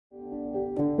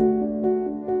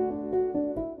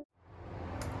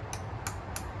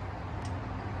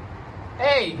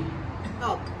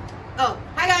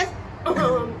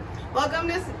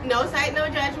Miss No Sight, No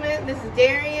Judgment. This is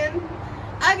Darian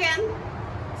again.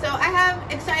 So I have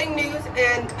exciting news,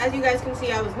 and as you guys can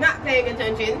see, I was not paying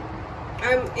attention.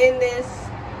 I'm in this,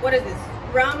 what is this?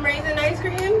 Rum raisin ice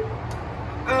cream.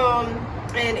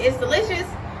 And it's delicious,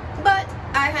 but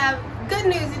I have good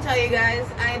news to tell you guys.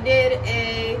 I did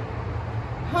a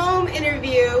home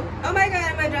interview. Oh my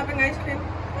god, am I dropping ice cream?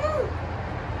 Woo.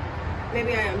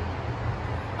 Maybe I am.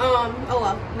 Oh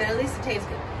well, but at least it tastes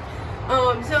good.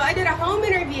 So I did a home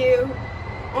interview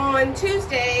on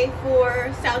Tuesday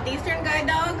for Southeastern Guide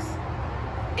Dogs,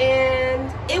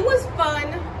 and it was fun.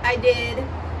 I did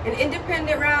an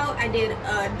independent route, I did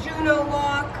a Juno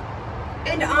walk,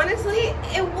 and honestly,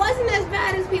 it wasn't as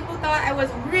bad as people thought. I was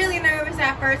really nervous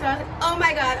at first. I was like, oh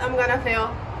my god, I'm gonna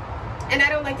fail. And I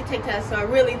don't like to take tests, so I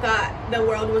really thought the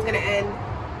world was gonna end.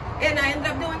 And I ended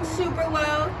up doing super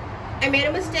well. I made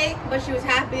a mistake, but she was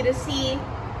happy to see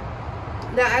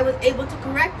that I was able to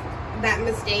correct that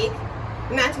mistake.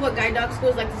 And that's what guide dog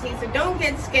schools like to see. So don't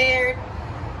get scared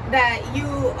that you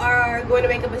are going to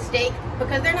make a mistake,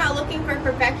 because they're not looking for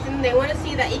perfection. They want to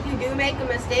see that if you do make a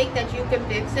mistake, that you can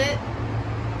fix it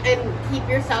and keep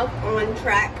yourself on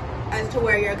track as to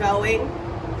where you're going.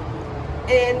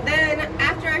 And then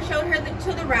after I showed her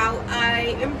to the route,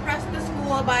 I impressed the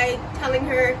school by telling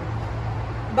her,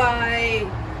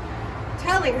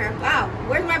 wow,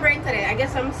 where's my brain today? I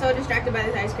guess I'm so distracted by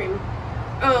this ice cream.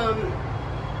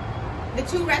 The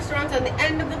two restaurants on the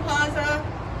end of the plaza,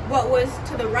 what was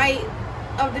to the right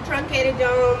of the truncated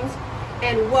domes,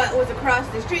 and what was across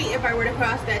the street if I were to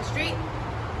cross that street.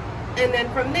 And then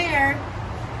from there,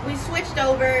 we switched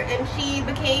over and she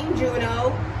became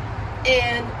Juno,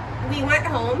 and we went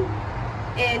home.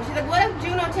 And she's like, what if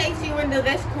Juno takes you into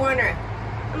this corner?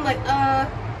 I'm like,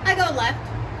 I go left.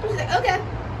 And she's like, okay.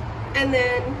 And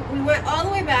then we went all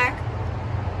the way back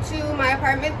to my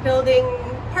apartment building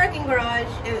parking garage,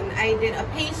 and I did a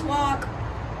pace walk,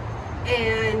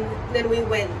 and then we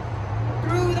went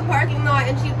through the parking lot,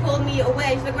 and she pulled me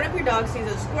away. She's like, what if your dog sees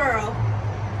a squirrel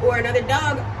or another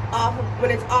dog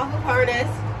when it's off of harness?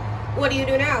 What do you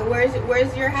do now? Where's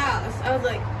your house? I was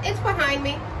like, it's behind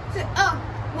me. She said, oh,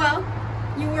 well,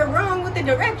 you were wrong with the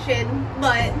direction,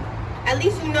 but at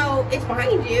least you know it's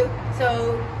behind you.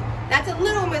 So that's a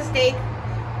little mistake,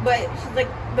 but she's like,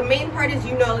 the main part is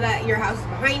you know that your house is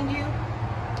behind you.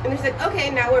 And she's like,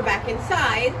 okay, now we're back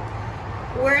inside.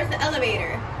 Where's the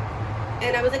elevator?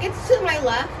 And I was like, it's to my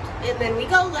left. And then we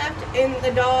go left, and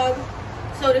the dog,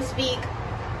 so to speak,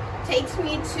 takes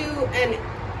me to an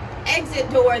exit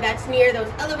door that's near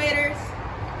those elevators.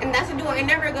 And that's a door I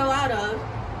never go out of,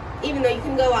 even though you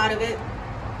can go out of it.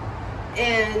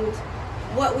 And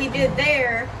what we did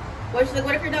there was, she's like,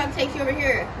 what if your dog takes you over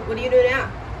here? What do you do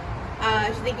now?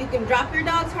 She's like, you can drop your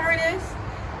dog's harness,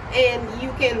 and you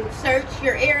can search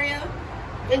your area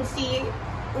and see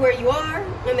where you are,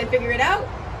 and then figure it out.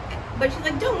 But she's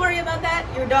like, don't worry about that.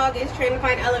 Your dog is trained to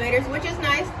find elevators, which is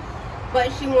nice. But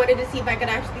she wanted to see if I could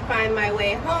actually find my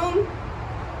way home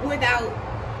without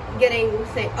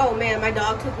saying, oh man, my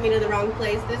dog took me to the wrong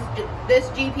place. This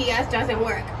GPS doesn't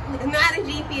work. It's not a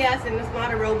GPS, and it's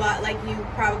not a robot like you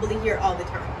probably hear all the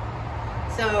time.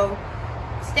 So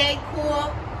stay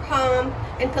cool, calm,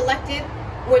 and collected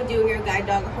when doing your guide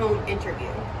dog home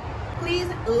interview. Please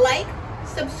like,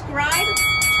 subscribe,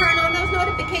 turn on those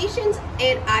notifications,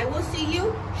 and I will see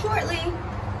you shortly.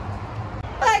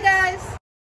 Bye guys.